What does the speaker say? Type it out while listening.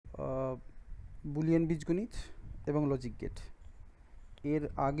Boolean বীজগণিত এবং logic gate. এর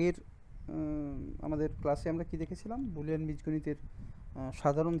আগের আমাদের ক্লাসে আমরা কি দেখেছিলাম? বুলিয়ান বীজগণিতের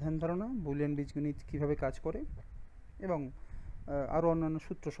সাধারণ ধ্যান ধারণা, বুলিয়ান বীজগণিত কীভাবে কাজ করে এবং আরও অন্যান্য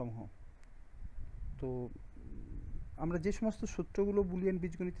সূত্রসমূহ। তো আমরা যে সমস্ত সূত্রগুলো বুলিয়ান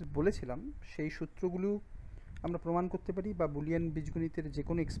বীজগণিতের বলেছিলাম সেই সূত্রগুলো আমরা প্রমাণ করতে পারি, বা বুলিয়ান বীজগণিতের যে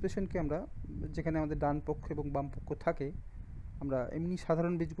কোনো এক্সপ্রেশনকে আমরা, যেখানে আমাদের ডান পক্ষ এবং বাম পক্ষ থাকে, আমরা এমনি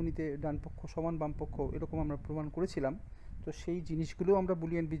সাধারণ বীজগণিতে ডান পক্ষ সমান বাম পক্ষ এরকম আমরা প্রমাণ করেছিলাম। তো সেই জিনিসগুলো আমরা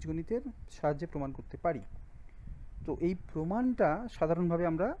বুলিয়ান বীজগণিতের সাহায্যে প্রমাণ করতে পারি। তো এই প্রমাণটা সাধারণভাবে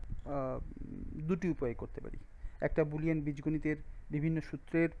আমরা দুটি উপায়ে করতে পারি। একটা বুলিয়ান বীজগণিতের বিভিন্ন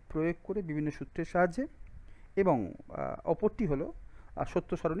সূত্রের প্রয়োগ করে, বিভিন্ন সূত্রের সাহায্যে, এবং অপরটি হলো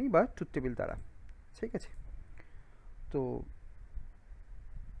সত্য সারণী বা ট্রুথ টেবিল দ্বারা। ঠিক আছে, তো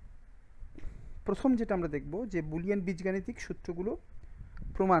প্রথম যেটা আমরা দেখব যে বুলিয়ান বীজগাণিতিক সূত্রগুলো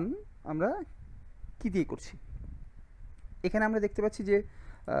প্রমাণ আমরা কি দিয়ে করছি। এখানে আমরা দেখতে পাচ্ছি যে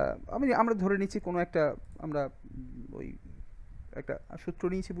আমরা ধরে নিচ্ছি কোনো একটা, আমরা ওই একটা সূত্র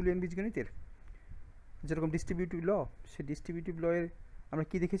নিয়েছি বুলিয়ান বীজগণিতের, যেরকম ডিস্ট্রিবিউটিভ ল। সেই ডিস্ট্রিবিউটিভ লয়ের আমরা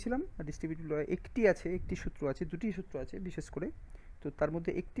কি দেখেছিলাম? ডিস্ট্রিবিউটিভ লয়ে একটি সূত্র আছে, দুটি সূত্র আছে বিশেষ করে। তো তার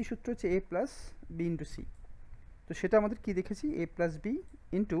মধ্যে একটি সূত্র হচ্ছে a plus B into C. তো সেটা আমাদের কি দেখেছি? a plus B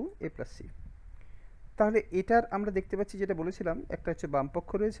into A plus C. তাহলে এটার আমরা দেখতে পাচ্ছি, যেটা বলেছিলাম, একটা হচ্ছে বাম পক্ষ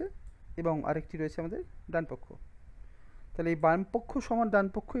রয়েছে এবং আরেকটি রয়েছে আমাদের ডান পক্ষ। তাহলে এই বাম পক্ষ সমান ডান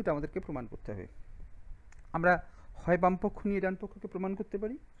পক্ষ, এটা আমাদেরকে প্রমাণ করতে হবে। আমরা হয় বাম পক্ষ নিয়ে ডান পক্ষকে প্রমাণ করতে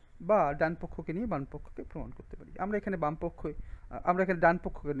পারি, বা ডান পক্ষকে নিয়ে বাম পক্ষকে প্রমাণ করতে পারি। আমরা এখানে ডান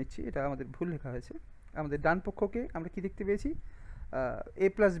পক্ষকে নিচ্ছি, এটা আমাদের ভুল লেখা হয়েছে। আমাদের ডান পক্ষকে আমরা কি দেখতে পেয়েছি? a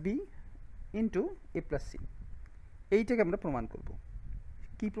plus B into A plus C. এইটাকে আমরা প্রমাণ করব।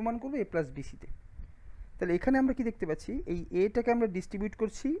 কি প্রমাণ করব? a প্লাস বি সিতে। তাহলে এখানে আমরা কি দেখতে পাচ্ছি? এই এটাকে আমরা ডিস্ট্রিবিউট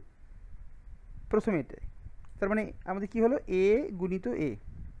করছি প্রথমে এটাই। তার মানে আমাদের কি হলো? a গুণিত a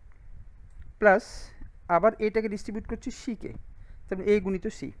প্লাস, আবার এটাকে ডিস্ট্রিবিউট করছি সিকে, তার মানে a গুণিত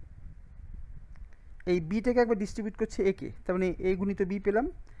সি। এই বিটাকে একবার ডিস্ট্রিবিউট করছি a কে, তার মানে a গুণিত বি পেলাম।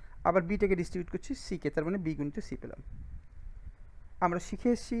 আবার বিটাকে ডিস্ট্রিবিউট করছি সিকে, তার মানে বি গুণিত সি পেলাম। আমরা শিখে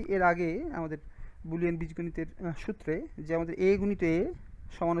এসেছি এর আগে আমাদের বুলিয়ান বীজগণিতের সূত্রে যে আমাদের a গুণিত a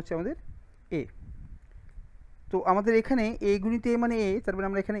সমান হচ্ছে আমাদের a। তো আমাদের এখানে a গুণিত a মানে a, তার মানে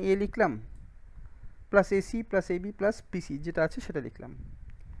আমরা এখানে a লিখলাম plus AC plus AB plus BC, যেটা আছে সেটা লিখলাম।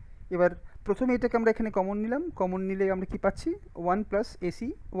 এবার প্রথমে এটাকে আমরা এখানে কমন নিলাম। কমন নিলে আমরা কি পাচ্ছি? 1 plus AC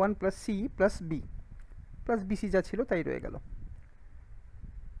 1 plus C plus B plus BC যা ছিল তাই রয়ে গেল।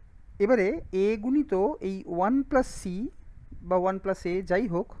 এবারে এ গুণিত এই 1 প্লাস সি বা 1 প্লাস এ যাই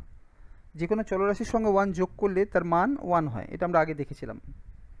হোক, যে কোনো চলরাশির সঙ্গে 1 যোগ করলে তার মান 1 হয়, এটা আমরা আগে দেখেছিলাম।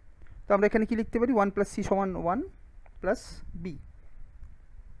 তো আমরা এখানে কি লিখতে পারি? 1 প্লাস সি সমান 1 প্লাস বি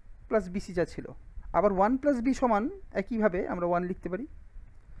প্লাস বিসি যা ছিল। আবার 1 প্লাস বি সমান একইভাবে আমরা 1 লিখতে পারি।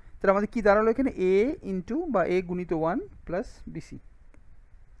 তাহলে আমাদের কি দাঁড়ালো এখানে? a ইন্টু বা a গুণিত 1 প্লাস বিসি।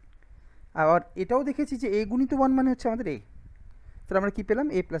 আবার এটাও দেখেছি যে a গুণিত 1 মানে হচ্ছে আমাদের a। তাহলে আমরা কি পেলাম?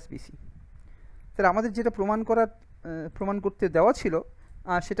 a plus BC. তাহলে আমাদের যেটা প্রমাণ করতে দেওয়া ছিল,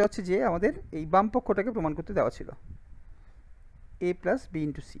 সেটা হচ্ছে যে আমাদের এই বাম পক্ষটাকে প্রমাণ করতে দেওয়া ছিল, a plus B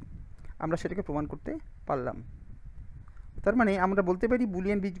into C. আমরা সেটাকে প্রমাণ করতে পারলাম। তার মানে আমরা বলতে পারি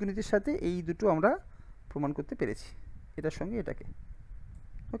বুলিয়ান বীজগণিতের সাথে এই দুটো আমরা প্রমাণ করতে পেরেছি, এটার সঙ্গে এটাকে।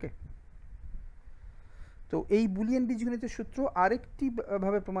 ওকে, তো এই বুলিয়ান বীজগণিতের সূত্র আরেকটি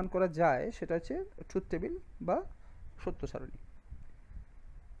ভাবে প্রমাণ করা যায়, সেটা হচ্ছে ট্রুথ টেবিল বা সত্য সারণী।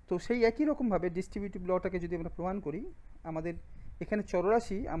 তো সেই একই রকমভাবে ডিস্ট্রিবিউটিভ লটাকে যদি আমরা প্রমাণ করি, আমাদের এখানে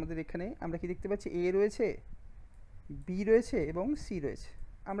চলরাশি, আমাদের এখানে আমরা কি দেখতে পাচ্ছি? a রয়েছে, b রয়েছে এবং c রয়েছে।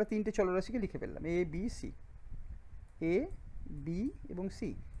 আমরা তিনটে চলরাশিকে লিখে ফেললাম, a b c, a b এবং c।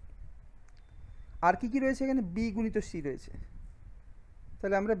 আর কি কি রয়েছে এখানে? b গুণিত c রয়েছে।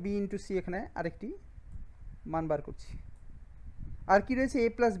 তাহলে আমরা b ইন্টু c এখানে আরেকটি মান বার করছি। আর কি রয়েছে? a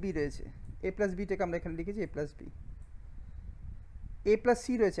প্লাস বি রয়েছে। a প্লাস বিটাকে আমরা এখানে লিখেছি a plus B. a plus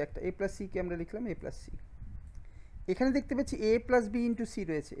C রয়েছে একটা, a প্লাস সিকে আমরা লিখলাম a প্লাস সি। এখানে দেখতে পাচ্ছি a plus B into C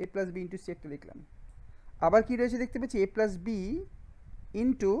রয়েছে, a plus B into C একটা লিখলাম। আবার কি রয়েছে দেখতে পাচ্ছি? a plus B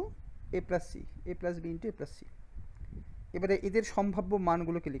into A plus C, A plus B into A plus C. এবারে এদের সম্ভাব্য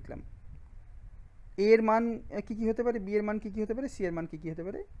মানগুলোকে লিখলাম। a এর মান কী কী হতে পারে, b এর মান কী কী হতে পারে, c এর মান কী কী হতে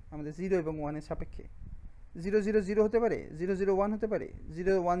পারে? আমাদের 0 এবং 1 এর সাপেক্ষে 0 0 0 হতে পারে, 0 0 1 হতে পারে,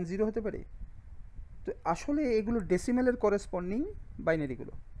 0 1 0 হতে পারে। তো আসলে এগুলো ডেসিমেলের করেসপন্ডিং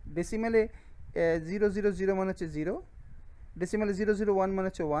বাইনারিগুলো। ডেসিমেলে 0 0 0 মানে হচ্ছে 0, ডেসিমেলে 0 0 1 মানে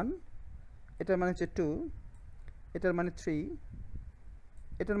হচ্ছে 1, এটার মানে হচ্ছে 2, এটার মানে 3,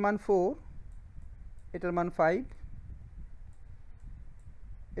 এটার মান 4, এটার মান 5,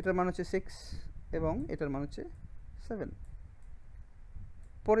 এটার মান হচ্ছে 6, এবং এটার মান হচ্ছে 7।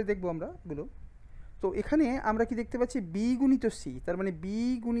 পরে দেখব আমরা এগুলো। তো এখানে আমরা কি দেখতে পাচ্ছি বি গুণিত সি, তার মানে বি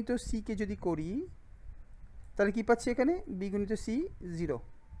গুণিত সিকে যদি করি তাহলে কী পাচ্ছি এখানে বি গুণিত সি 0।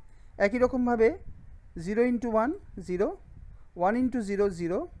 একই রকমভাবে 0 into 1 0, 1 into 0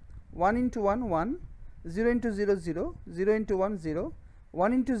 0, 1 into 1 1, 0 into 0 0, 0 into 1 0,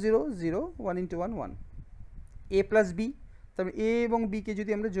 1 into 0 0, 1 into 1 1। এ প্লাস বি, তারপরে এ এবং বিকে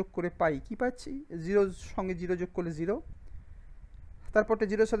যদি আমরা যোগ করে পাই কী পাচ্ছি, 0 সঙ্গে 0 যোগ করলে 0, তারপরটা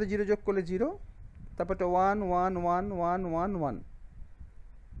 0 সাথে 0 যোগ করলে 0, তারপরটা 1 1 1 1 1 1।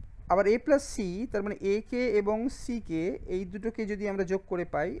 আবার এ প্লাস সি, তার মানে এ কে এবং সি কে এই দুটোকে যদি আমরা যোগ করে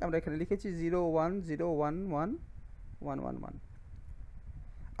পাই, আমরা এখানে লিখেছি 0 1 0 1 1 1 1 1।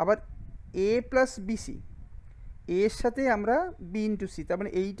 আবার এ প্লাস বিসি, এর সাথে আমরা বি ইন্টু সি, তার মানে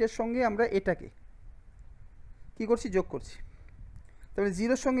এইটার সঙ্গে আমরা এটাকে কী করছি, যোগ করছি। তার মানে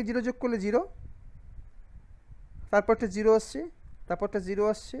 0-র সঙ্গে 0 যোগ করলে 0, তারপরটা 0 আসছে, তারপরটা 0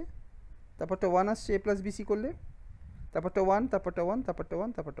 আসছে, তারপরটা 1 আসছে এ প্লাস বিসি করলে, তারপরটা 1, তারপরটা 1, তারপরটা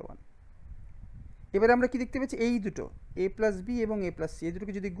 1, তারপরটা 1। এবারে আমরা কি দেখতে পাচ্ছি, এই দুটো এ প্লাস বি এবং এ প্লাস সি এই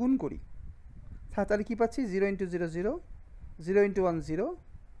দুটোকে যদি গুণ করি তাহলে কী পাচ্ছি, 0 ইন্টু 0 0, 0 ইন্টু 1 0,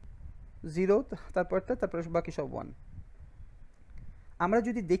 0, তারপরটা, তারপর বাকি সব 1। আমরা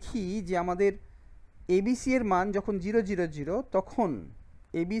যদি দেখি যে আমাদের এবিসি এর মান যখন 0 0 0, তখন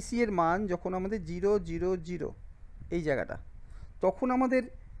এবিসি এর মান যখন আমাদের 0 0 0 এই জায়গাটা, তখন আমাদের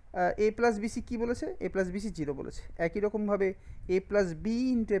এ প্লাস বিসি কী বলেছে, এ প্লাস বিসি 0 বলেছে। একই রকমভাবে এ প্লাস বি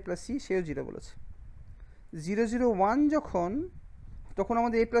ইন্টু এ প্লাস সি সেও 0 বলেছে। 0 0 1 যখন, তখন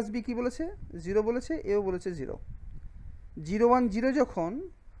আমাদের এ প্লাস বি কী বলেছে, 0 বলেছে, এও বলেছে 0। 0 1 0 যখন,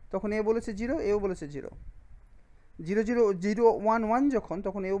 তখন এ বলেছে 0, এও বলেছে 0। 0 0 0 1 1 যখন,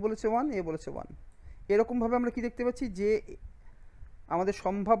 তখন এও বলেছে 1, এ বলেছে 1। এরকমভাবে আমরা কি দেখতে পাচ্ছি যে আমাদের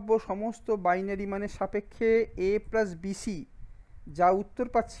সম্ভাব্য সমস্ত বাইনারি মানের সাপেক্ষে এ প্লাস বিসি যা উত্তর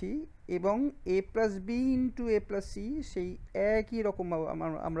পাচ্ছি এবং এ প্লাস বি ইন্টু এ প্লাস সি সেই একই রকমভাবে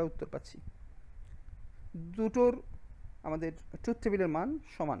আমরা উত্তর পাচ্ছি। দুটোর আমাদের ট্রুথ টেবিলের মান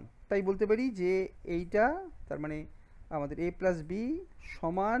সমান, তাই বলতে পারি যে এইটা তার মানে আমাদের এ প্লাস বি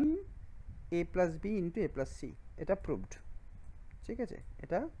সমান এ প্লাস বি ইন্টু এ প্লাস সি, এটা প্রুভড। ঠিক আছে,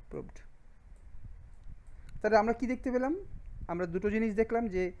 এটা প্রুভড। তাহলে আমরা কি দেখতে পেলাম, আমরা দুটো জিনিস দেখলাম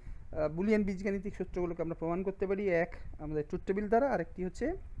যে বুলিয়ান বীজগাণিতিক সূত্রগুলোকে আমরা প্রমাণ করতে পারি, এক আমাদের ট্রুথ টেবিল দ্বারা, আরেকটি হচ্ছে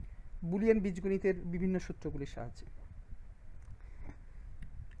বুলিয়ান বীজগণিতের বিভিন্ন সূত্রগুলির সাহায্যে।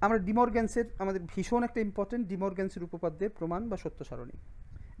 আমরা ডিমর্গ্যান্সের, আমাদের ভীষণ একটা ইম্পর্টেন্ট ডিমর্গ্যান্সের উপপাদ্যের প্রমাণ বা সত্য সারণী।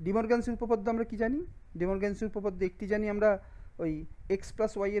 ডিমর্গ্যান্সের উপপাদ্য আমরা কি জানি, ডিমর্গ্যান্সের উপপাদ্য একটি জানি আমরা, ওই এক্স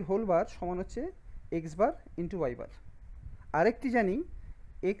প্লাস ওয়াই এর হোল বার সমান হচ্ছে x bar into y bar. আরেকটি জানি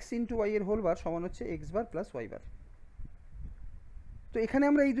এক্স ইন্টু ওয়াই এর হোল বার সমান হচ্ছে x bar plus y bar. তো এখানে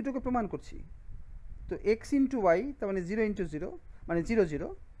আমরা এই দুটোকে প্রমাণ করছি। তো এক্স ইন্টু ওয়াই তার মানে 0 ইন্টু 0 মানে 0 0,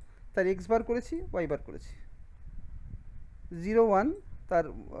 তার এক্স বার করেছি, ওয়াই বার করেছি। 0 1 তার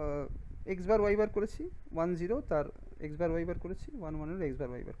এক্স বার ওয়াই বার করেছি, 1 0 তার এক্স বার ওয়াই বার করেছি, 1 1 এর এক্স বার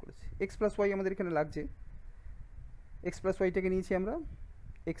ওয়াই বার করেছি। এক্স প্লাস ওয়াই আমাদের এখানে লাগছে, এক্স প্লাস ওয়াইটাকে নিয়েছি আমরা,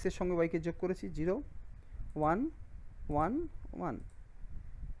 এক্সের সঙ্গে ওয়াইকে যোগ করেছি, 0 1 1 1।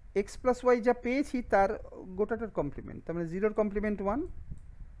 এক্স প্লাস ওয়াই যা পেয়েছি তার গোটাটার কমপ্লিমেন্ট, তার মানে 0-র complement 1,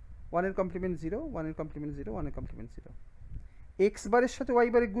 1-এর complement 0, 1-এর complement 0, 1-এর complement 0। X বারের সাথে ওয়াই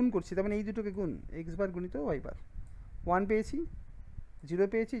বারে গুণ করছি, তার মানে এই দুটোকে গুণ, এক্স বার গুণিত ওয়াই বার। 1 পেয়েছি, 0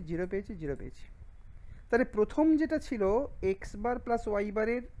 পেয়েছি, 0 পেয়েছি, 0 পেয়েছি। তাহলে প্রথম যেটা ছিল এক্স বার প্লাস ওয়াই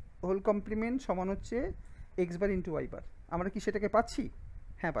বারের হোল কমপ্লিমেন্ট সমান হচ্ছে x bar into y bar, আমরা কি সেটাকে পাচ্ছি?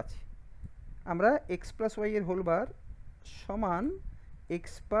 হ্যাঁ পাচ্ছি। আমরা এক্স প্লাস ওয়াই এর হোল বার সমান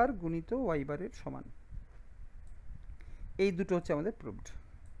এক্স বার গুণিত ওয়াই বারের সমান, এই দুটো হচ্ছে আমাদের প্রুভড।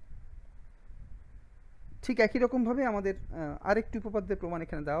 ঠিক একই রকমভাবে আমাদের আরেকটি উপপাদ্যের প্রমাণ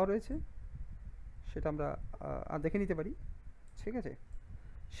এখানে দেওয়া রয়েছে, সেটা আমরা দেখে নিতে পারি। ঠিক আছে,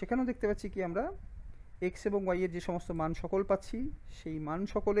 সেখানেও দেখতে পাচ্ছি কি আমরা এক্স এবং ওয়াইয়ের যে সমস্ত মান সকল পাচ্ছি, সেই মান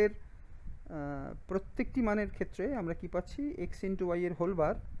সকলের প্রত্যেকটি মানের ক্ষেত্রে আমরা কি পাচ্ছি, এক্স ইন্টু ওয়াইয়ের হোল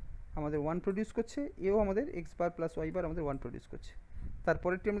বার আমাদের 1 প্রডিউস করছে, এও আমাদের x bar plus y bar আমাদের 1 প্রডিউস করছে।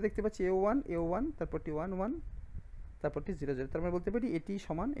 তারপরেরটি আমরা দেখতে পাচ্ছি এও 1 এও 1, তারপরটি 1 1, তারপরটি 0 0, তার মানে বলতে পারি এটি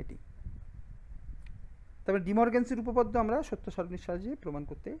সমান এটি। তারপরে ডিমর্গ্যান্সের উপপাদ্য আমরা সত্য সারণীর সাহায্যে প্রমাণ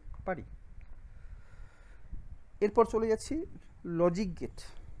করতে পারি। এরপর চলে যাচ্ছি লজিক গেট,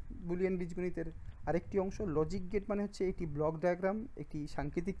 বুলিয়ান বীজগণিতের আরেকটি অংশ। লজিক গেট মানে হচ্ছে একটি ব্লক ডায়াগ্রাম, একটি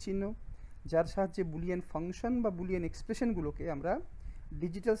সাংকেতিক চিহ্ন, যার সাহায্যে বুলিয়ান ফাংশন বা বুলিয়ান এক্সপ্রেশনগুলোকে আমরা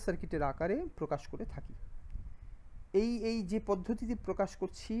ডিজিটাল সার্কিটের আকারে প্রকাশ করে থাকি। এই যে পদ্ধতিতে প্রকাশ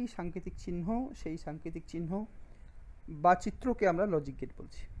করছি সাংকেতিক চিহ্ন, সেই সাংকেতিক চিহ্ন বা চিত্রকে আমরা লজিক গেট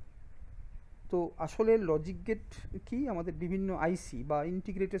বলছি। তো আসলে লজিক গেট কি আমাদের বিভিন্ন আইসি বা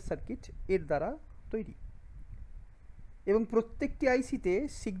ইন্টিগ্রেটেড সার্কিট এর দ্বারা তৈরি, এবং প্রত্যেকটি আইসিতে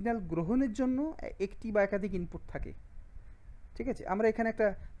সিগন্যাল গ্রহণের জন্য একটি বা একাধিক ইনপুট থাকে। ঠিক আছে, আমরা এখানে একটা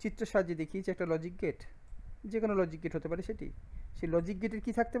চিত্র সাহায্যে দেখিয়েছি একটা লজিক গেট, যে কোনো লজিক গেট হতে পারে সেটি। সেই লজিক গেটের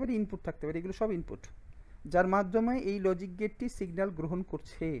কী থাকতে পারে? ইনপুট থাকতে পারে। এগুলো সব ইনপুট, যার মাধ্যমে এই লজিক গেটটি সিগন্যাল গ্রহণ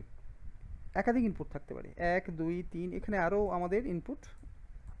করছে। একাধিক ইনপুট থাকতে পারে, 1 2 3, এখানে আরও আমাদের ইনপুট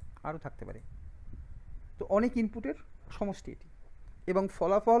আরও থাকতে পারে। তো অনেক ইনপুটের সমষ্টি এটি, এবং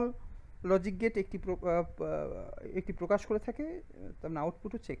ফলাফল লজিক গেট একটি প্রকাশ করে থাকে, তার মানে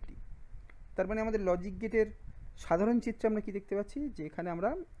আউটপুট হচ্ছে একটি। তার মানে আমাদের লজিক গেটের সাধারণ চিত্রে আমরা কি দেখতে পাচ্ছি, যে এখানে আমরা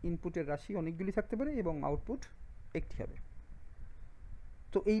ইনপুটের রাশি অনেকগুলি থাকতে পারে এবং আউটপুট একটি হবে।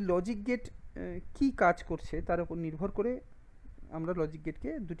 তো এই লজিক গেট কি কাজ করছে তার উপর নির্ভর করে আমরা লজিক গেটকে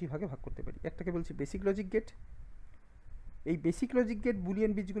দুটি ভাগে ভাগ করতে পারি। একটাকে বলছি বেসিক লজিক গেট। এই বেসিক লজিক গেট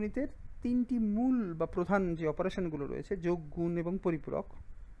বুলিয়ান বীজগণিতের তিনটি মূল বা প্রধান যে অপারেশনগুলো রয়েছে, যোগ, গুণ এবং পরিপূরক,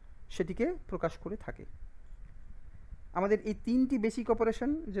 সেটিকে প্রকাশ করে থাকে। আমাদের এই তিনটি বেসিক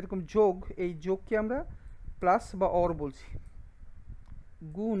অপারেশন, যেরকম যোগ, এই যোগকে আমরা প্লাস বা অর বলছি।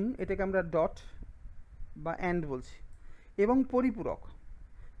 গুণ, এটাকে আমরা ডট বা অ্যান্ড বলছি। এবং পরিপূরক,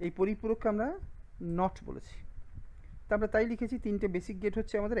 এই পরিপূরককে আমরা নট বলেছি। তা আমরা তাই লিখেছি তিনটে বেসিক গেট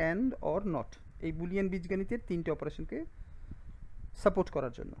হচ্ছে আমাদের অ্যান্ড, অর, নট, এই বুলিয়ান বীজগণিতের তিনটে অপারেশনকে সাপোর্ট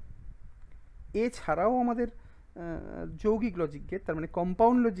করার জন্য। এছাড়াও আমাদের যৌগিক লজিক গেট, তার মানে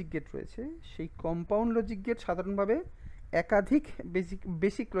কম্পাউন্ড লজিক গেট রয়েছে। সেই কম্পাউন্ড লজিক গেট সাধারণভাবে একাধিক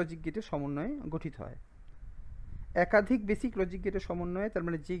বেসিক লজিক গেটের সমন্বয়ে গঠিত হয়। একাধিক বেসিক লজিক গেটের সমন্বয়ে, তার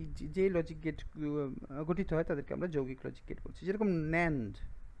মানে যে লজিক গেট গঠিত হয় তাদেরকে আমরা যৌগিক লজিক গেট বলছি। যেরকম ন্যান্ড,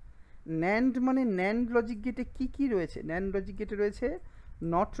 ন্যান্ড মানে ন্যান্ড লজিক গেটে কি কি রয়েছে? ন্যান্ড লজিক গেটে রয়েছে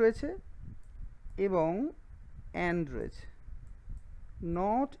নট রয়েছে এবং অ্যান্ড রয়েছে।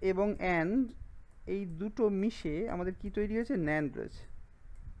 নট এবং অ্যান্ড এই দুটো মিশে আমাদের কি তৈরি হয়েছে? ন্যান্ড রয়েছে।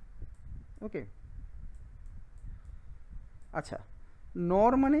 ওকে, আচ্ছা,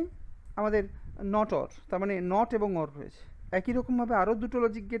 নর মানে আমাদের নট অর, তার মানে নট এবং অর রয়েছে। একই রকমভাবে আরও দুটো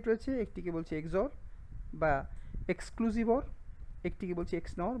লজিক গেট রয়েছে, একটিকে বলছে এক্সঅর বা এক্সক্লুসিভ অর, একটিকে বলছি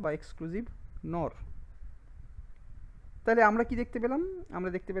এক্স নর বা এক্সক্লুসিভ নর। তাহলে আমরা কি দেখতে পেলাম? আমরা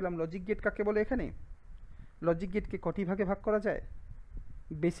দেখতে পেলাম লজিক গেট কাকে বলে। এখানে লজিক গেটকে কটি ভাগে ভাগ করা যায়,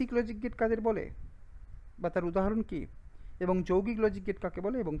 বেসিক লজিক গেট কাদের বলে বা তার উদাহরণ কি, এবং যৌগিক লজিক গেট কাকে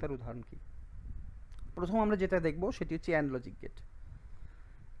বলে এবং তার উদাহরণ কি। প্রথম আমরা যেটা দেখব সেটি হচ্ছে and logic gate.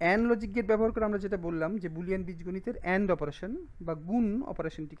 And logic gate ব্যবহার করে আমরা যেটা বললাম যে বুলিয়ান বীজগণিতের অ্যান্ড অপারেশন বা গুণ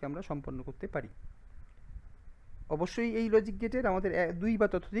অপারেশনটিকে আমরা সম্পন্ন করতে পারি। অবশ্যই এই লজিক গেটের আমাদের দুই বা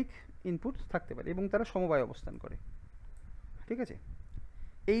ততোধিক ইনপুট থাকতে পারে এবং তারা সমবায় অবস্থান করে। ঠিক আছে,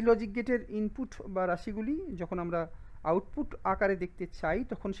 এই লজিক গেটের ইনপুট বা রাশিগুলি যখন আমরা আউটপুট আকারে দেখতে চাই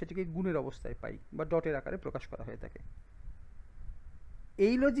তখন সেটিকে গুণের অবস্থায় পাই বা ডটের আকারে প্রকাশ করা হয়ে থাকে।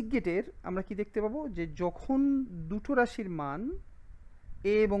 এই লজিক গেটের আমরা কি দেখতে পাবো, যে যখন দুটো রাশির মান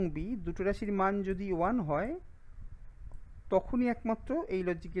এ এবং বি, দুটো রাশির মান যদি 1 হয় তখনই একমাত্র এই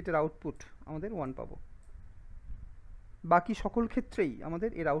লজিক গেটের আউটপুট আমাদের 1 পাবো। বাকি সকল ক্ষেত্রেই আমাদের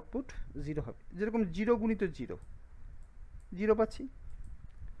এর আউটপুট 0 হবে। যেরকম 0 গুণিত 0, 0 পাচ্ছি।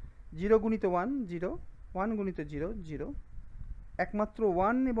 0 গুণিত 1, 0, 1 গুণিত 0, 0। একমাত্র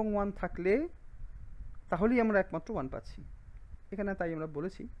 1 এবং 1 থাকলে তাহলেই আমরা একমাত্র 1 পাচ্ছি এখানে, তাই আমরা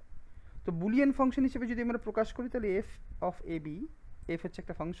বলেছি। তো বুলিয়ান ফাংশন হিসেবে যদি আমরা প্রকাশ করি তাহলে F of A B, F হচ্ছে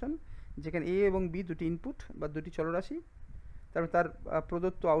একটা ফাংশন যেখানে এ এবং বি দুটি ইনপুট বা দুটি চলরাশি, তারপর তার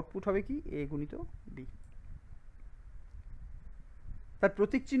প্রদত্ত আউটপুট হবে কি? এ গুণিত বি। তার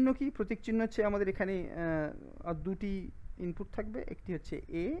প্রতীক চিহ্ন কি? প্রতীক চিহ্ন হচ্ছে আমাদের এখানে দুটি ইনপুট থাকবে, একটি হচ্ছে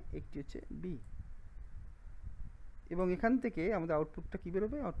এ, একটি হচ্ছে বি, এবং এখান থেকে আমাদের আউটপুটটা কি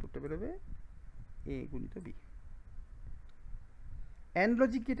বেরোবে? আউটপুটটা বেরোবে এ গুণিত বি। অ্যান্ড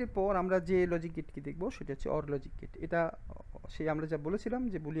লজিক গেটের পর আমরা যে লজিক গেটকে দেখব সেটা হচ্ছে অর লজিক গেট। এটা সেই আমরা যা বলেছিলাম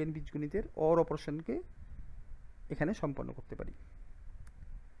যে বুলিয়ান বীজগণিতের অর অপারেশনকে এখানে সম্পন্ন করতে পারি।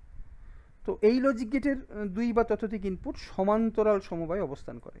 তো এই লজিক গেটের দুই বা ততোধিক ইনপুট সমান্তরাল সমবায়ে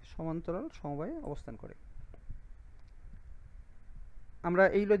অবস্থান করে, সমান্তরাল সমবায়ে অবস্থান করে। আমরা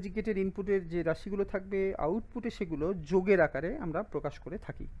এই লজিক গেটের ইনপুটের যে রাশিগুলো থাকবে আউটপুটে সেগুলো যোগের আকারে আমরা প্রকাশ করে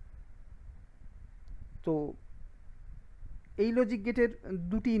থাকি। তো এই লজিক গেটের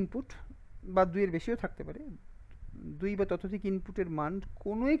দুটি ইনপুট বা দুইয়ের বেশিও থাকতে পারে, দুই বা ততোধিক ইনপুটের মান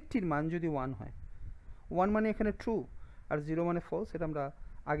কোনো একটির মান যদি 1 হয়, 1 মানে এখানে ট্রু আর 0 মানে ফলস, এটা আমরা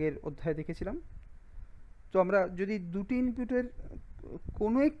আগের অধ্যায়ে দেখেছিলাম। তো আমরা যদি দুটি ইনপুটের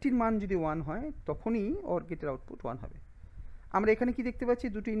কোনো একটির মান যদি 1 হয় তখনই অর গেটের আউটপুট 1 হবে। আমরা এখানে কি দেখতে পাচ্ছি?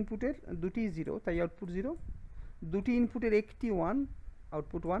 দুটি ইনপুটের দুটি 0, তাই আউটপুট 0। দুটি ইনপুটের একটি 1,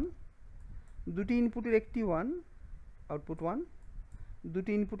 আউটপুট 1। দুটি ইনপুটের একটি 1, আউটপুট 1,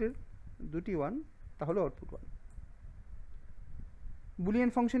 দুটি ইনপুটের দুটি 1, তাহলে আউটপুট 1। বুলিয়ান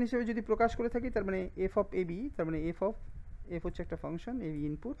ফাংশন হিসেবে যদি প্রকাশ করে থাকি, তার মানে এফ অফ এ বি, তার মানে এফ হচ্ছে একটা ফাংশন, এ বি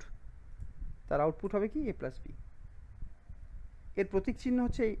ইনপুট, তার আউটপুট হবে কি এ প্লাস বি। এর প্রতীক চিহ্ন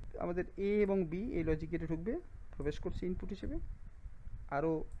হচ্ছে আমাদের এ এবং বি এই লজিক গেটে ঢুকবে, প্রবেশ করছে ইনপুট হিসেবে,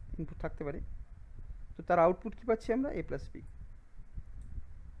 আরও ইনপুট থাকতে পারে, তো তার আউটপুট কী পাচ্ছি আমরা এ প্লাস বি।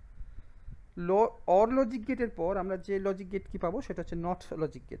 অর লজিক গেটের পর আমরা যে লজিক গেট কি পাবো সেটা হচ্ছে নট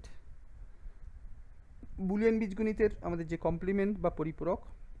লজিক গেট। বুলিয়ান বীজগণিতের আমাদের যে কমপ্লিমেন্ট বা পরিপূরক,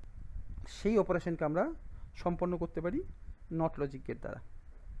 সেই অপারেশনকে আমরা সম্পন্ন করতে পারি নট লজিক গেট দ্বারা।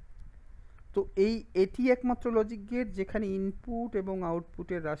 তো এটি একমাত্র লজিক গেট যেখানে ইনপুট এবং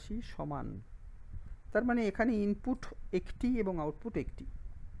আউটপুটের রাশি সমান, তার মানে এখানে ইনপুট একটি এবং আউটপুট একটি।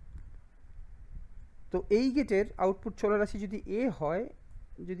 তো এই গেটের আউটপুট চলরাশি যদি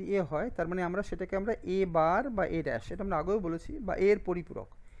এ হয়, তার মানে আমরা সেটাকে আমরা এ বার বা এ ড্যাশ, এটা আমরা আগেও বলেছি, বা এর পরিপূরক।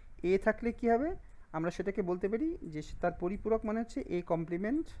 এ থাকলে কি হবে, আমরা সেটাকে বলতে পারি যে তার পরিপূরক মানে হচ্ছে এ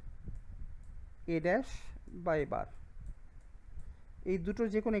কমপ্লিমেন্ট এ ড্যাশ বা এ বার। এই দুটোর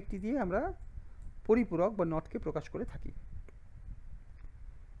যে কোনো একটি দিয়ে আমরা পরিপূরক বা নটকে প্রকাশ করে থাকি।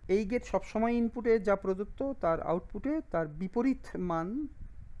 এই গেট সবসময় ইনপুটে যা প্রদত্ত তার আউটপুটে তার বিপরীত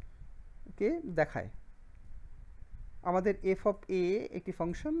মানকে দেখায়। আমাদের এফ অফ এ একটি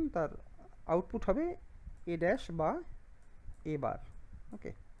ফাংশন, তার আউটপুট হবে এ ড্যাশ বা এ বার।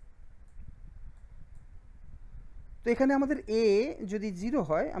 ওকে, তো এখানে আমাদের এ যদি 0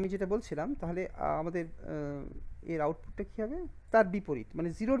 হয়, আমি যেটা বলছিলাম, তাহলে আমাদের এর আউটপুটটা কী হবে, তার বিপরীত, মানে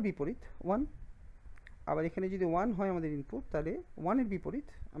 0-র বিপরীত 1। আবার এখানে যদি 1 হয় আমাদের ইনপুট, তাহলে 1-এর বিপরীত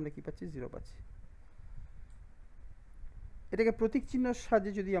আমরা কী পাচ্ছি, 0 পাচ্ছি। এটাকে প্রতীক চিহ্নের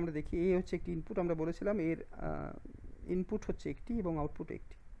সাহায্যে যদি আমরা দেখি, এ হচ্ছে একটি ইনপুট, আমরা বলেছিলাম এর ইনপুট হচ্ছে একটি এবং আউটপুট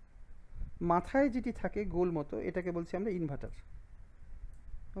একটি। মাথায় যেটি থাকে গোল মতো, এটাকে বলছি আমরা ইনভার্টার।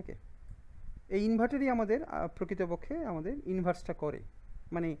 ওকে, এই ইনভার্টারই আমাদের প্রকৃতপক্ষে আমাদের ইনভার্সটা করে,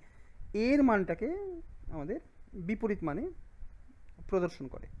 মানে এর মানটাকে আমাদের বিপরীত মানে প্রদর্শন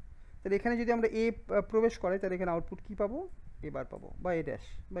করে। তাহলে এখানে যদি আমরা এ প্রবেশ করাই, তাহলে এখানে আউটপুট কী পাবো, এ বার পাবো, বা এ ড্যাশ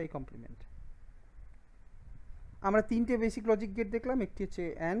বা এ কমপ্লিমেন্ট। আমরা তিনটে বেসিক লজিক গেট দেখলাম, একটি হচ্ছে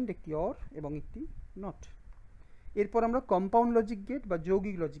অ্যান্ড, একটি অর এবং একটি নট। এরপর আমরা কম্পাউন্ড লজিক গেট বা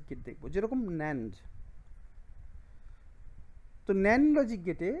যৌগিক লজিক গেট দেখব, যেরকম ন্যান্ড। তো ন্যান্ড লজিক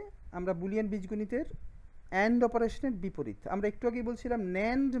গেটে আমরা বুলিয়ান বীজগণিতের অ্যান্ড অপারেশনের বিপরীত। আমরা একটু আগেই বলছিলাম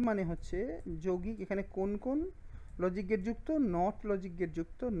ন্যান্ড মানে হচ্ছে যৌগিক, এখানে কোন কোন লজিক গেট যুক্ত, নট লজিক গেট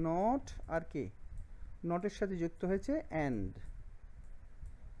যুক্ত, নট আর কে, নটের সাথে যুক্ত হয়েছে অ্যান্ড,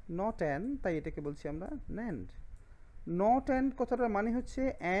 নট অ্যান্ড, তাই এটাকে বলছি আমরা ন্যান্ড। নট অ্যান্ড কথাটার মানে হচ্ছে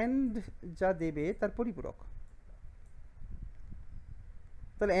অ্যান্ড যা দেবে তার পরিপূরক।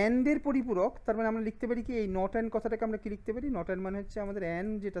 তাহলে অ্যান্ডের পরিপূরক, তার মানে আমরা লিখতে পারি কি, এই নট অ্যান্ড কথাটাকে আমরা কি লিখতে পারি, নট অ্যান্ড মানে হচ্ছে আমাদের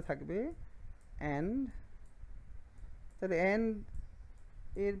অ্যান্ড যেটা থাকবে অ্যান্ড, তাহলে অ্যান্ড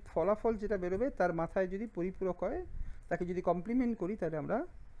এর ফলাফল যেটা বেরোবে তার মাথায় যদি পরিপূরক হয়, তাকে যদি কমপ্লিমেন্ট করি, তাহলে আমরা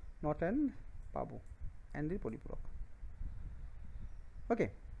নট অ্যান্ড পাবো, অ্যান্ডের পরিপূরক। ওকে,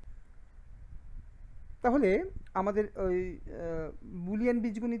 তাহলে আমাদের ওই বুলিয়ান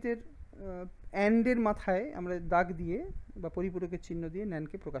বীজগণিতের অ্যান্ডের মাথায় আমরা দাগ দিয়ে বা পরিপূরকের চিহ্ন দিয়ে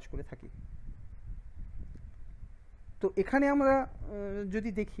ন্যানকে প্রকাশ করে থাকি। তো এখানে আমরা যদি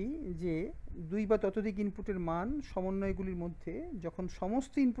দেখি যে দুই বা ততোধিক ইনপুটের মান সমন্বয়গুলির মধ্যে যখন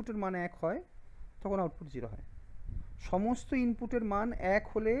সমস্ত ইনপুটের মান 1 হয়, তখন আউটপুট 0 হয়। সমস্ত ইনপুটের মান 1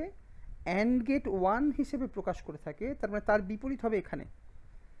 হলে অ্যান্ড গেট 1 হিসেবে প্রকাশ করে থাকে, তার মানে তার বিপরীত হবে এখানে।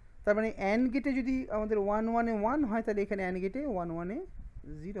 তার মানে অ্যান্ড গেটে যদি আমাদের 1-1-এ 1 হয়, তাহলে এখানে অ্যান্ড গেটে 1-1-এ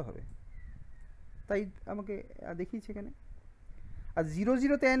 0 হবে। তাই আমাকে দেখিয়েছি এখানে। আর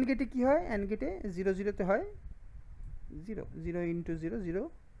 0-0-তে অ্যান্ড গেটে কী হয়, অ্যান্ড গেটে 0-0-তে হয় 0, 0 × 0 0,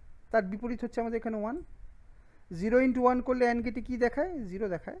 তার বিপরীত হচ্ছে আমাদের এখানে 1। 0 × 1 করলে অ্যান্ড গেটে কী দেখায়, 0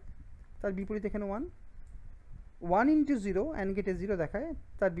 দেখায়, তার বিপরীত এখানে 1। 1 × 0 অ্যান্ড গেটে 0 দেখায়,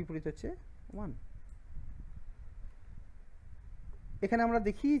 তার বিপরীত হচ্ছে 1। এখানে আমরা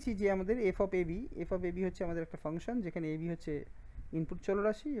দেখিয়েছি যে আমাদের এফ অফ এ বি হচ্ছে আমাদের একটা ফাংশন, যেখানে এ বি হচ্ছে ইনপুট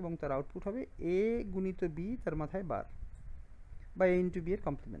চলরাশি এবং তার আউটপুট হবে এ গুণিত বি, তার মাথায় বার, বা এ ইন্টু বি এর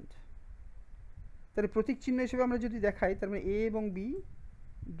কমপ্লিমেন্ট। তাহলে প্রতীক চিহ্ন হিসেবে আমরা যদি দেখাই, তার মানে এ এবং বি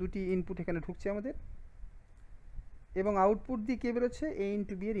দুটি ইনপুট এখানে ঢুকছে আমাদের, এবং আউটপুট দিয়ে কে বেরোচ্ছে, এ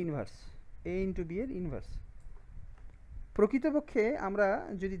ইন্টু বি এর ইনভার্স, এ ইন্টু বি এর ইনভার্স। প্রকৃতপক্ষে আমরা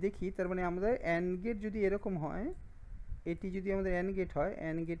যদি দেখি, তার মানে আমাদের অ্যান্ড গেট যদি এরকম হয়, এটি যদি আমাদের অ্যান্ড গেট হয়,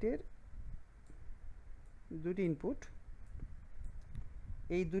 অ্যান্ড গেটের দুটি ইনপুট,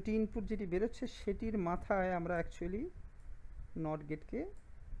 এই দুটি ইনপুট যেটি বেরোচ্ছে সেটির মাথায় আমরা অ্যাকচুয়ালি নট গেটকে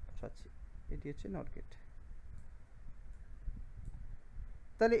বসাচ্ছি, এটি হচ্ছে নট গেট।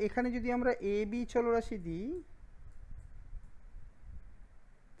 তাহলে এখানে যদি আমরা এ বি চলরাশি দিই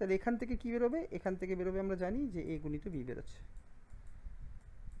তাহলে এখান থেকে কি বেরোবে, এখান থেকে বেরোবে আমরা জানি যে এ গুণিত বি বেরোচ্ছে।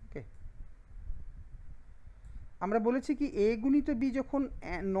 ওকে, আমরা বলেছি কি এ গুণিত বি যখন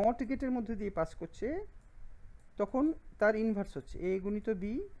নট গেটের মধ্যে দিয়ে পাস করছে তখন তার ইনভার্স হচ্ছে এ গুণিত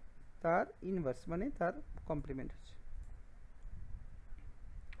বি, তার ইনভার্স মানে তার কমপ্লিমেন্ট হচ্ছে।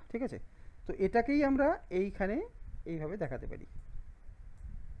 ঠিক আছে, তো এটাকেই আমরা এইখানে এইভাবে দেখাতে পারি।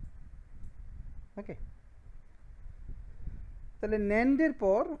 ওকে, তাহলে ন্যান্ডের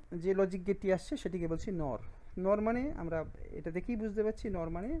পর যে লজিক গেটটি আসছে সেটিকে বলছি নর। নর মানে আমরা এটা দেখেই বুঝতে পারছি নর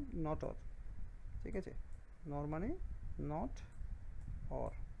মানে নট অর। ঠিক আছে, নর মানে নট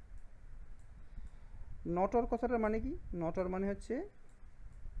অর। নট অর কথাটার মানে কি? নট অর মানে হচ্ছে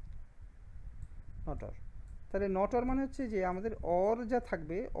নট অর। তাহলে নট অর মানে হচ্ছে যে আমাদের অর যা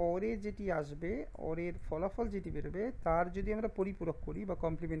থাকবে, অরে যেটি আসবে, অরের ফলাফল যেটি বেরোবে তার যদি আমরা পরিপূরক করি বা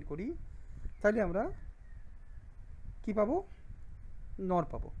কমপ্লিমেন্ট করি তাহলে আমরা কি পাবো? নর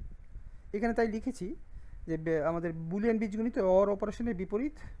পাবো। এখানে তাই লিখেছি যে আমাদের বুলিয়ান বীজগণিত অর অপারেশনের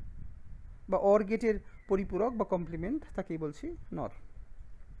বিপরীত বা অর গেটের পরিপূরক বা কমপ্লিমেন্ট তাকেই বলছি নর।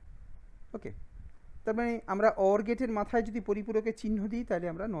 ওকে, তার মানে আমরা অর গেটের মাথায় যদি পরিপূরকের চিহ্ন দিই তাহলে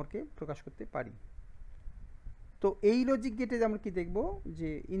আমরা নরকে প্রকাশ করতে পারি। তো এই লজিক গেটে আমরা কি দেখব যে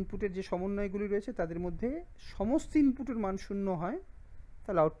ইনপুটের যে সমন্বয়গুলি রয়েছে তাদের মধ্যে সমস্ত ইনপুটের মান 0 হয়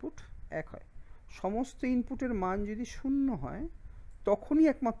তাহলে আউটপুট 1 হয়। সমস্ত ইনপুটের মান যদি 0 হয় তখনই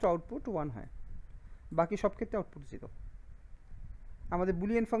একমাত্র আউটপুট 1 হয়, বাকি সব ক্ষেত্রে আউটপুট 0। আমাদের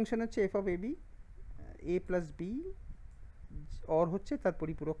বুলিয়ান ফাংশন হচ্ছে F of A B, A plus be or হচ্ছে তার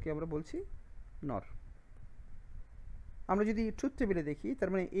পরিপূরককে আমরা বলছি নর। আমরা যদি ট্রুথ টেবিলে দেখি তার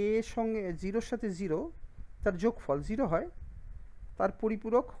মানে এ সঙ্গে 0-র সাথে 0 তার যোগফল 0 হয়, তার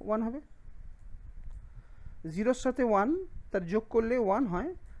পরিপূরক 1 হবে। 0-র সাথে 1 তার যোগ করলে 1 হয়,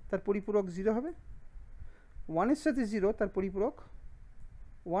 তার পরিপূরক 0 হবে। 1-এর সাথে 0 তার পরিপূরক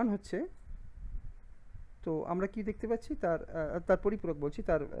 1 হচ্ছে। তো আমরা কি দেখতে পাচ্ছি, তার পরিপূরক বলছি,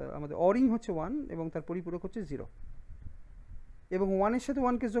 তার আমাদের অরিং হচ্ছে 1 এবং তার পরিপূরক হচ্ছে 0। এবং 1-এর সাথে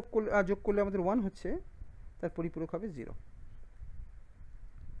 1কে যোগ করলে আমাদের 1 হচ্ছে, তার পরিপূরক হবে 0।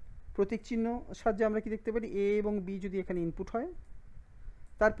 প্রতীক চিহ্ন সাহায্যে আমরা কি দেখতে পারি, এ এবং বি যদি এখানে ইনপুট হয়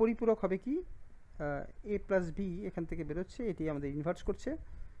তার পরিপূরক হবে কি এ প্লাস বি এখান থেকে বেরোচ্ছে, এটি আমাদের ইনভার্স করছে।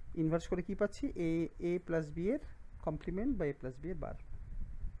 ইনভার্স করে কি পাচ্ছি, এ প্লাস বি এর কমপ্লিমেন্ট বা এ প্লাস বি এর বার।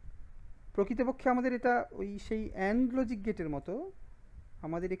 প্রকৃতপক্ষে আমাদের এটা ওই সেই অ্যান্ড লজিক গেটের মতো।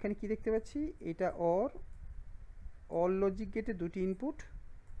 আমাদের এখানে কি দেখতে পাচ্ছি, এটা অর লজিক গেটে দুটি ইনপুট,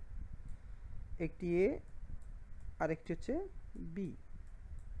 একটি এ আর একটি হচ্ছে বি।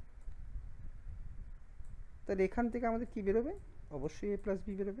 তাহলে এখান থেকে আমাদের কি বেরোবে, অবশ্যই এ প্লাস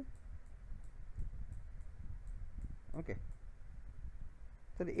বি বেরোবে। ওকে,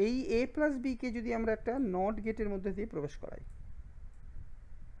 তাহলে এই এ প্লাস বিকে যদি আমরা একটা নট গেটের মধ্যে দিয়ে প্রবেশ করাই,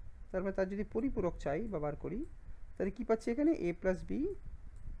 তার মানে তার যদি পরিপূরক চাই বা বার করি তাহলে কি পাচ্ছি এখানে, এ প্লাস বি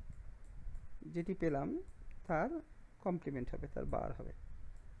যেটি পেলাম তার কমপ্লিমেন্ট হবে, তার বার হবে।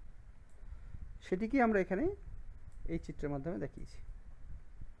 সেটিকে আমরা এখানে এই চিত্রের মাধ্যমে দেখিয়েছি।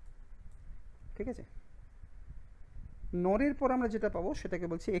 ঠিক আছে, নরের পর আমরা যেটা পাবো সেটাকে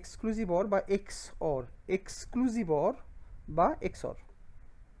বলছি এক্সক্লুসিভ অর বা এক্স অর। এক্সক্লুসিভ অর বা এক্স অর।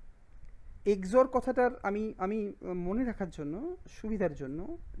 এক্সঅর কথাটার আমি মনে রাখার জন্য, সুবিধার জন্য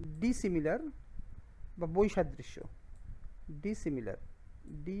ডিসিমিলার বা বৈসাদৃশ্য,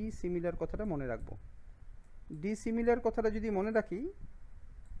 ডিসিমিলার কথাটা মনে রাখবো। ডিসিমিলার কথাটা যদি মনে রাখি,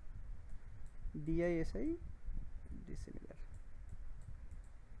 ডিআইএসআই,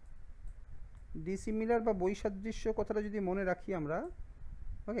 ডিসিমিলার বা বৈসাদৃশ্য কথাটা যদি মনে রাখি আমরা,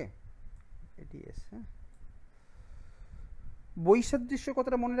 ওকে এডিএস, হ্যাঁ, বৈসাদৃশ্য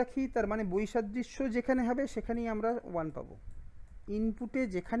কথাটা মনে রাখি, তার মানে বৈসাদৃশ্য যেখানে হবে সেখানেই আমরা 1 পাবো। ইনপুটে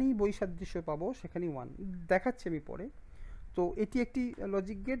যেখানেই বৈসাদৃশ্য পাবো সেখানেই 1 দেখাচ্ছে আমি পরে। তো এটি একটি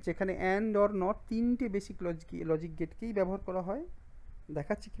লজিক গেট যেখানে অ্যান্ড অর নট তিনটে বেসিক লজিক গেটকেই ব্যবহার করা হয়,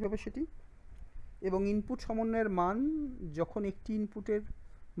 দেখাচ্ছি কীভাবে সেটি। এবং ইনপুট সমন্বয়ের মান যখন একটি ইনপুটের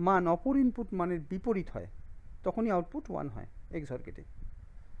মান অপর ইনপুট মানের বিপরীত হয় তখনই আউটপুট 1 হয় এক্সঅর গেটে।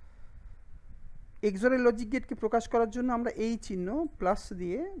 এক্সঅরের লজিক গেটকে প্রকাশ করার জন্য আমরা এই চিহ্ন প্লাস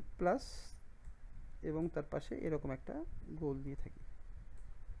দিয়ে, প্লাস এবং তার পাশে এরকম একটা গোল দিয়ে থাকি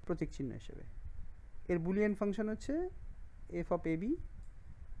প্রতীক চিহ্ন হিসেবে। এর বুলিয়ান ফাংশন হচ্ছে F of A B,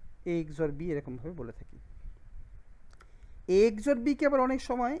 A এক্সঅর B এরকমভাবে বলে থাকি। এ এক্সঅর বিকে আবার অনেক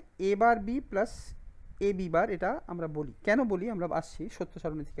সময় এ বার বি প্লাস এ বি বার এটা আমরা বলি। কেন বলি আমরা আসছি, সত্য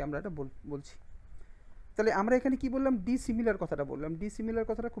সারণী থেকে আমরা এটা বলছি। তাহলে আমরা এখানে কি বললাম, ডিসিমিলার কথাটা বললাম। ডিসিমিলার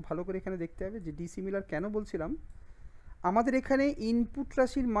কথাটা খুব ভালো করে এখানে দেখতে হবে যে ডিসিমিলার কেন বলছিলাম। আমাদের এখানে ইনপুট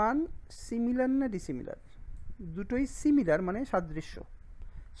রাশির মান সিমিলার না ডিসিমিলার? দুটোই সিমিলার, মানে সাদৃশ্য।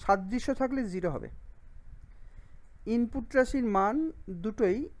 সাদৃশ্য থাকলে 0 হবে। ইনপুট রাশির মান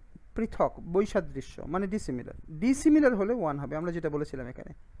দুটোই পৃথক, বৈসাদৃশ্য, মানে ডিসিমিলার। ডিসিমিলার হলে 1 হবে, আমরা যেটা বলেছিলাম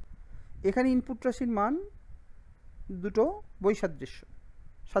এখানে। এখানে ইনপুট রাশির মান দুটো বৈসাদৃশ্য,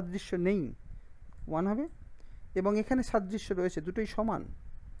 সাদৃশ্য নেই, 1 হবে। এবং এখানে সাদৃশ্য রয়েছে, দুটোই সমান,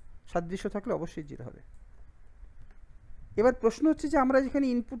 সাদৃশ্য থাকলে অবশ্যই 0 হবে। এবার প্রশ্ন হচ্ছে যে আমরা যেখানে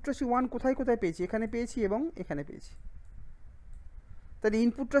ইনপুট রাশি 1 কোথায় কোথায় পেয়েছি, এখানে পেয়েছি এবং এখানে পেয়েছি। তাহলে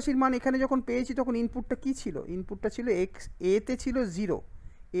ইনপুট রাশির মান এখানে যখন পেয়েছি তখন ইনপুটটা কি ছিল? ইনপুটটা ছিল এক্স, এতে ছিল 0,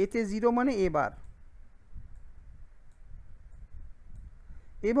 এতে 0 মানে এ বার,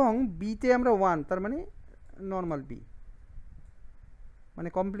 এবং বিতে আমরা 1, তার মানে নর্মাল বি, মানে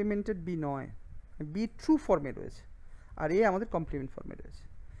কমপ্লিমেন্টেড বি নয়, বি ট্রু ফর্মে রয়েছে, আর এ আমাদের কমপ্লিমেন্ট ফর্মে রয়েছে।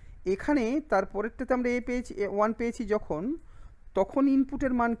 এখানে তারপরেরটাতে আমরা এ পেয়েছি, 1 পেয়েছি যখন, তখন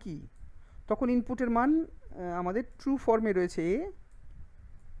ইনপুটের মান কি? তখন ইনপুটের মান আমাদের ট্রু ফর্মে রয়েছে এ,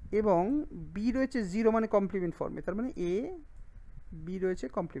 এবং বি রয়েছে 0 মানে কমপ্লিমেন্ট ফর্মে, তার মানে এ বি রয়েছে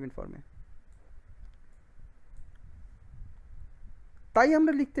কমপ্লিমেন্ট ফর্মে। তাই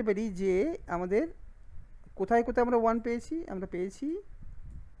আমরা লিখতে পারি যে আমাদের কোথায় কোথায় আমরা 1 পেয়েছি, আমরা পেয়েছি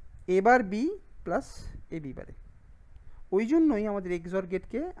এ বার বি প্লাস এ বি বারে। ওই জন্যই আমাদের এক্সর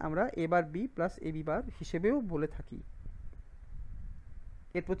গেটকে আমরা এ বার বি প্লাস এ বি বার হিসেবেও বলে থাকি।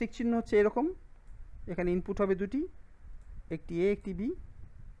 এর প্রতীক চিহ্ন হচ্ছে এরকম, এখানে ইনপুট হবে দুটি, একটি এ একটি বি,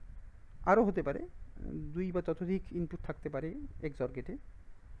 আরও হতে পারে 2 বা ততোধিক ইনপুট থাকতে পারে এক্সর গেটে,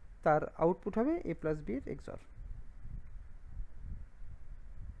 তার আউটপুট হবে এ প্লাস বি এর এক্সর।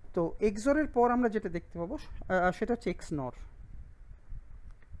 তো এক্সরের পর আমরা যেটা দেখতে পাবো সেটা হচ্ছে এক্স নর।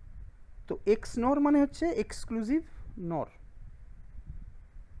 তো এক্স নর মানে হচ্ছে এক্সক্লুসিভ নর।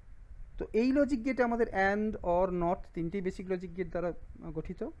 তো এই লজিক গেটে আমাদের অ্যান্ড, অর, নট তিনটেই বেসিক লজিক গেট দ্বারা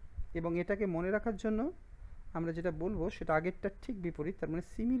গঠিত, এবং এটাকে মনে রাখার জন্য আমরা যেটা বলবো সেটা আগেরটার ঠিক বিপরীত, তার মানে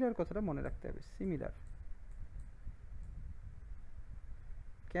সিমিলার কথাটা মনে রাখতে হবে। সিমিলার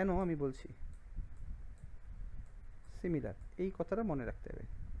কেন আমি বলছি সিমিলার, এই কথাটা মনে রাখতে হবে।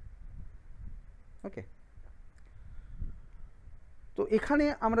 ওকে, তো এখানে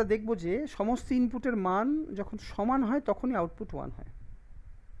আমরা দেখব যে সমস্ত ইনপুটের মান যখন সমান হয় তখনই আউটপুট 1 হয়।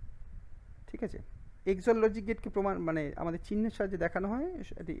 ঠিক আছে, এক্সর লজিক গেটকে প্রমাণ, মানে আমাদের চিহ্নের সাহায্যে দেখানো হয়,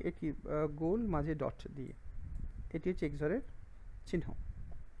 এটি গোল মাঝে ডট দিয়ে, এটি হচ্ছে এক্সরের চিহ্ন।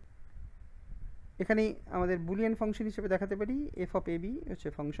 এখানে আমাদের বুলিয়ান ফাংশন হিসেবে দেখাতে পারি এফ অফ এ বি হচ্ছে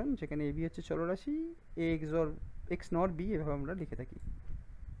ফাংশন, যেখানে এ বি হচ্ছে চলরাশি, এ এক্সর এক্স নট বি এভাবে আমরা লিখে থাকি।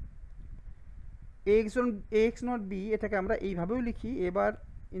 এ এক্স নট বি এটাকে আমরা এইভাবেও লিখি, এ বার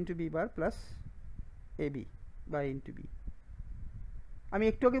into B bar plus A B বা ইন্টু বি। আমি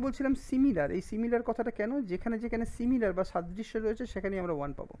একটু আগে বলছিলাম সিমিলার, এই সিমিলার কথাটা কেন? যেখানে যেখানে সিমিলার বা সাদৃশ্য রয়েছে সেখানে আমরা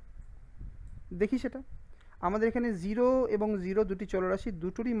 1 পাবো। দেখি সেটা, আমাদের এখানে 0 এবং 0 দুটি চলরাশি,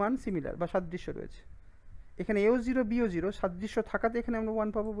 দুটোরই মান সিমিলার বা সাদৃশ্য রয়েছে। এখানে এও 0 বিও 0, সাদৃশ্য থাকাতে এখানে আমরা 1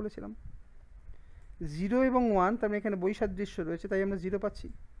 পাবো বলেছিলাম। 0 এবং 1, তার মানে এখানে বৈসাদৃশ্য রয়েছে, তাই আমরা 0 পাচ্ছি।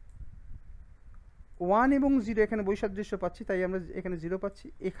 1 এবং 0 এখানে বৈসাদৃশ্য পাচ্ছি, তাই আমরা এখানে 0 পাচ্ছি।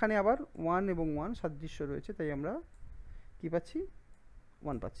 এখানে আবার 1 এবং 1 সাদৃশ্য রয়েছে, তাই আমরা কি পাচ্ছি?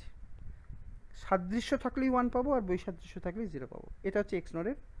 1 পাচ্ছি। সাদৃশ্য থাকলেই 1 পাবো, আর বৈসাদৃশ্য থাকলেই 0 পাবো। এটা হচ্ছে এক্স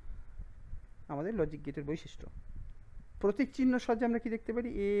নরের আমাদের লজিক গেটের বৈশিষ্ট্য। প্রতীক চিহ্ন সাহায্যে আমরা কি দেখতে পারি?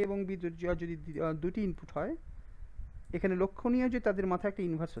 এ এবং বি যদি দুটি ইনপুট হয়, এখানে লক্ষণীয় যে তাদের মাথায় একটা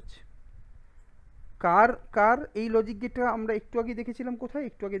ইনভার্স হচ্ছে। কার কার এই লজিক গেটটা আমরা একটু আগে দেখেছিলাম কোথায়?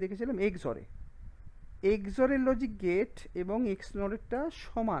 একটু আগে দেখেছিলাম এক্সরে। এক্সরের লজিক গেট এবং এক্স নরেরটা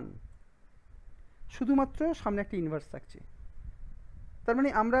সমান, শুধুমাত্র সামনে একটা ইনভার্স থাকছে। তার মানে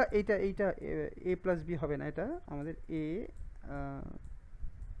আমরা এইটা এ প্লাস বি হবে না, এটা আমাদের এ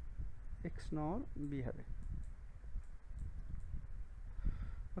এক্স নর বি হবে।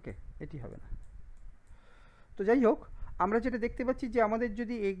 ওকে, এটি হবে না। তো যাই হোক, আমরা যেটা দেখতে পাচ্ছি যে আমাদের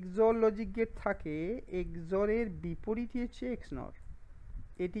যদি এক্সর লজিক গেট থাকে, এক্সরের বিপরীত হচ্ছে এক্স নর।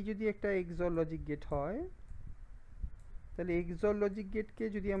 এটি যদি একটা এক্সর লজিক গেট হয়, তাহলে এক্সর লজিক গেটকে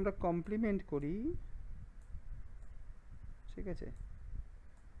যদি আমরা কমপ্লিমেন্ট করি, ঠিক আছে,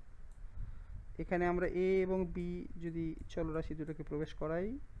 এখানে আমরা এ এবং বি যদি চলরাশি দুটোকে প্রবেশ করাই,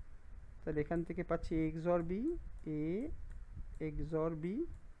 তাহলে এখান থেকে পাচ্ছি এক্সর বি, এ এক্সর বি,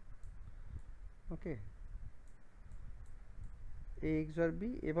 ওকে, এ এক্সর বি,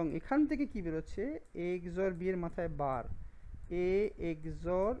 এবং এখান থেকে কি বেরোচ্ছে? এ এক্সর বি এর মাথায় বার, এ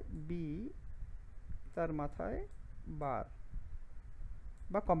এক্সর বি তার মাথায় বার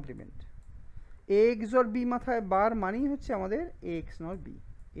বা কমপ্লিমেন্ট। এ এক্সর বি মাথায় বার মানেই হচ্ছে আমাদের এ এক্স নর বি,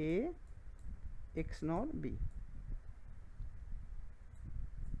 এ এক্স নর বি,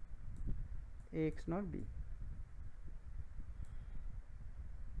 এ এক্স নর বি।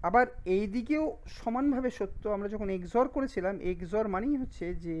 আবার এই দিকেও সমানভাবে সত্য, আমরা যখন এক্সর করেছিলাম, এক্সর মানেই হচ্ছে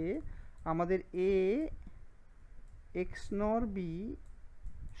যে আমাদের এ এক্স নর বি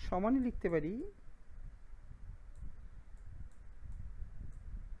সমানই লিখতে পারি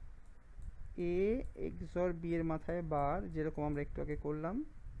এ এক্সর বি এর মাথায় বার, যেরকম আমরা একটু আগে করলাম,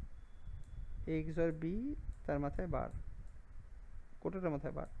 এ এক্সর বি তার মাথায় বার, কোটাটার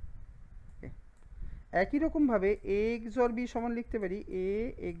মাথায় বার। একই রকমভাবে এ এক্সর বি সমান লিখতে পারি এ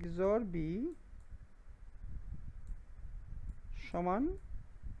এক্সর বি সমান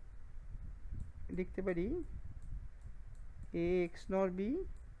লিখতে পারি এ এক্স নর বি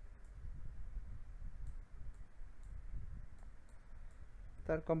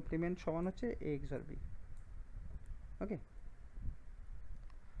তার কমপ্লিমেন্ট সমান হচ্ছে এ এক্সর বি। ওকে,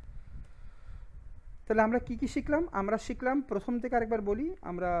 তাহলে আমরা কি কি শিখলাম? আমরা শিখলাম, প্রথম থেকে আরেকবার বলি,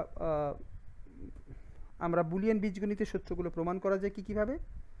 আমরা বুলিয়ান বীজগণিতের সূত্রগুলো প্রমাণ করা যায় কীভাবে।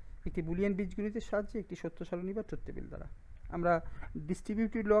 একটি বুলিয়ান বীজগণিতের সাহায্যে, একটি সত্য সারণী বা ট্রুথ টেবিল দ্বারা। আমরা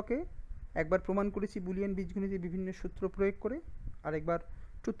ডিস্ট্রিবিউটিভ লকে একবার প্রমাণ করেছি বুলিয়ান বীজগণিতের বিভিন্ন সূত্র প্রয়োগ করে, আর একবার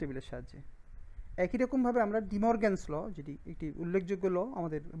ট্রুথ টেবিলের সাহায্যে। একই রকমভাবে আমরা ডিমর্গ্যানস ল, যেটি একটি উল্লেখযোগ্য ল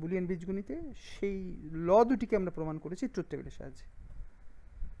আমাদের বুলিয়ান বীজগণিতে, সেই ল দুটিকে আমরা প্রমাণ করেছি ট্রুথ টেবিলের সাহায্যে।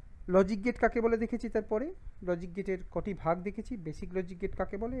 লজিক গেট কাকে বলে দেখেছি, তারপরে লজিক গেটের কটি ভাগ দেখেছি, বেসিক লজিক গেট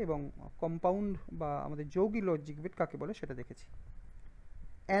কাকে বলে এবং কম্পাউন্ড বা আমাদের যৌগিক লজিক গেট কাকে বলে সেটা দেখেছি।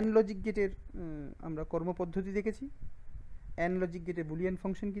 অ্যান লজিক গেটের আমরা কর্মপদ্ধতি দেখেছি, অ্যান লজিক গেটের বুলিয়ান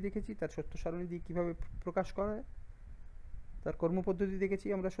ফাংশন কি দেখেছি, তার সত্য সারণী দিয়ে কীভাবে প্রকাশ করা হয়, তার কর্মপদ্ধতি দেখেছি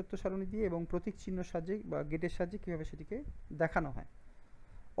আমরা সত্য সারণী দিয়ে, এবং প্রতীক চিহ্ন সাহায্যে বা গেটের সাহায্যে কীভাবে সেটিকে দেখানো হয়।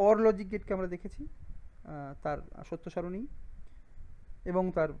 অর লজিক গেটকে আমরা দেখেছি, তার সত্য সারণী এবং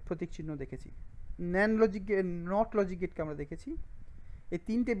তার প্রতীক চিহ্ন দেখেছি। NAND logic gate, not logic গেটকে আমরা দেখেছি। এই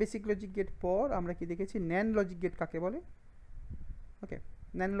তিনটে বেসিক লজিক গেট পর আমরা কি দেখেছি, ন্যান লজিক গেট কাকে বলে। ওকে,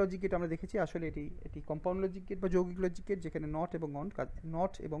 ন্যান লজিক গেট আমরা দেখেছি আসলে এটি কম্পাউন্ড লজিক গেট বা যৌগিক লজিক গেট, যেখানে নট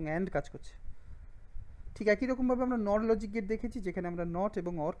এবং অ্যান্ড কাজ করছে। ঠিক একই রকমভাবে আমরা নর লজিক গেট দেখেছি, যেখানে আমরা নট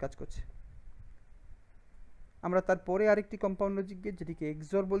এবং অর কাজ করছে। আমরা তারপরে আরেকটি কম্পাউন্ড লজিক গেট, যেটিকে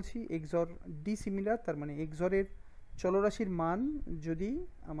এক্সর বলছি, এক্সর ডিসিমিলার, তার মানে এক্সরের চলরাশির মান যদি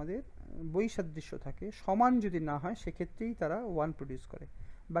আমাদের বৈসাদৃশ্য থাকে, সমান যদি না হয়, সেক্ষেত্রেই তারা 1 প্রডিউস করে,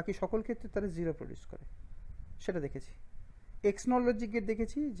 বাকি সকল ক্ষেত্রে তারা 0 প্রডিউস করে, সেটা দেখেছি। এক্স নর লজিক গেট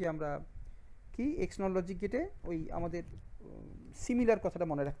দেখেছি, যে আমরা কি এক্স নর লজিক গেটে ওই আমাদের সিমিলার কথাটা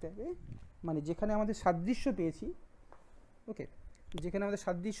মনে রাখতে হবে, মানে যেখানে আমাদের সাদৃশ্য পেয়েছি, ওকে, যেখানে আমাদের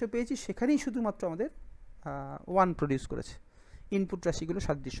সাদৃশ্য পেয়েছি সেখানেই শুধুমাত্র আমাদের 1 প্রডিউস করেছে। ইনপুট রাশিগুলো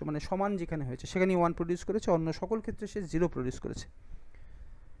সাদৃশ্য মানে সমান যেখানে হয়েছে সেখানেই 1 প্রডিউস করেছে, অন্য সকল ক্ষেত্রে সে 0 প্রডিউস করেছে।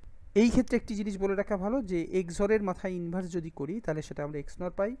 এই ক্ষেত্রে একটি জিনিস বলে রাখা ভালো, যে এক্সরের মাথায় ইনভার্স যদি করি তাহলে সেটা আমরা এক্স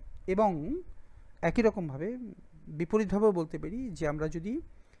নর পাই, এবং একই রকমভাবে বিপরীতভাবেও বলতে পারি যে আমরা যদি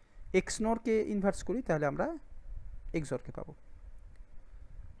এক্স নরকে ইনভার্স করি তাহলে আমরা এক্সরকে পাবো।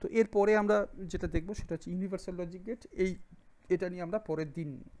 তো এরপরে আমরা যেটা দেখব সেটা হচ্ছে ইউনিভার্সাল লজিক গেট। এটা নিয়ে আমরা পরের দিন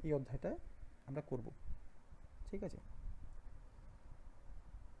এই অধ্যায়টা আমরা করব। ঠিক আছে।